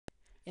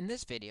In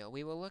this video,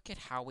 we will look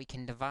at how we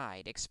can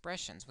divide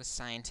expressions with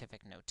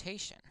scientific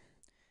notation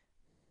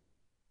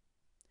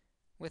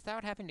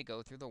without having to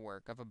go through the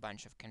work of a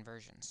bunch of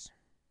conversions.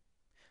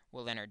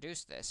 We'll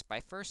introduce this by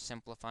first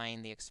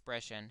simplifying the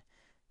expression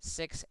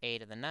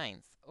 6a to the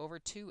 9th over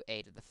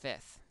 2a to the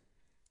 5th.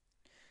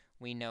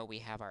 We know we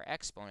have our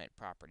exponent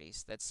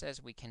properties that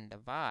says we can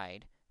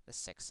divide the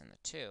 6 and the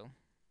 2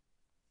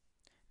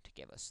 to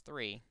give us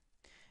 3.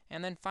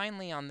 And then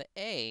finally on the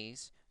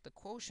a's, the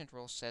quotient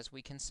rule says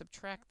we can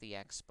subtract the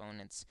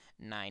exponents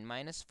 9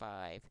 minus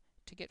 5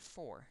 to get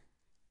 4.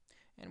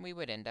 And we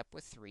would end up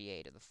with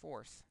 3a to the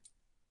 4th.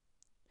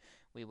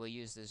 We will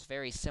use this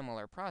very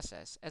similar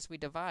process as we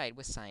divide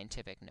with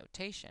scientific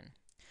notation.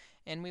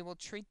 And we will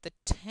treat the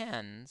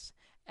tens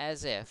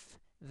as if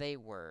they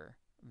were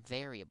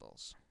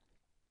variables.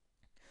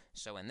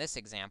 So in this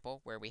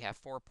example, where we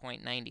have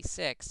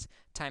 4.96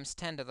 times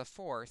 10 to the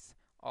 4th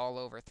all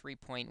over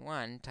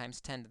 3.1 times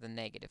 10 to the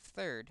negative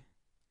 3rd,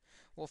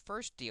 we'll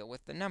first deal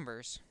with the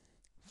numbers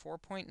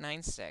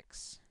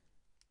 4.96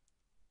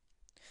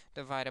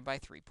 divided by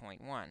 3.1.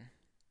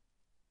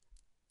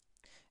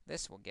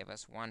 This will give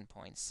us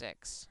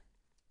 1.6.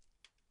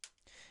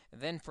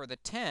 Then for the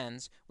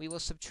tens, we will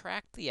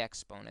subtract the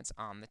exponents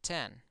on the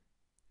 10.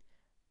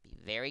 Be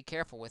very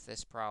careful with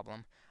this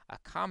problem. A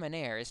common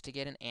error is to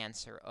get an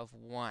answer of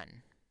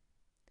 1.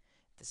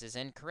 This is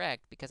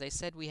incorrect because I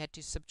said we had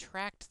to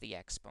subtract the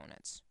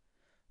exponents.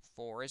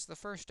 4 is the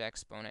first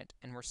exponent,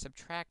 and we're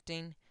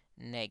subtracting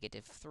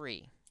negative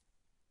 3.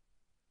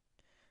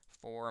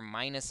 4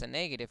 minus a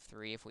negative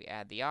 3, if we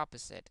add the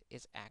opposite,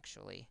 is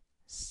actually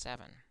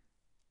 7.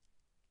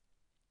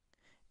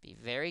 Be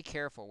very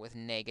careful with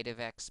negative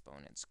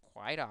exponents.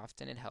 Quite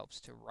often it helps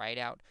to write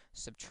out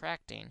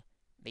subtracting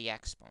the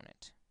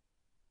exponent.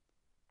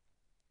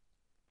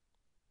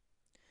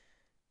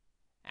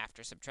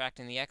 After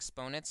subtracting the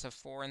exponents of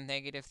 4 and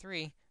negative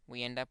 3,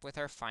 we end up with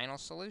our final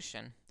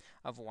solution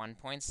of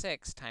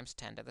 1.6 times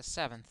 10 to the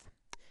 7th.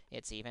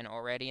 It's even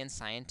already in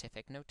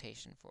scientific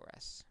notation for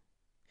us.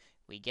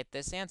 We get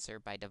this answer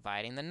by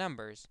dividing the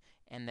numbers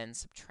and then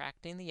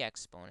subtracting the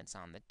exponents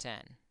on the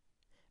 10.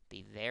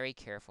 Be very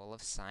careful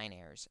of sign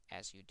errors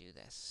as you do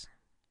this.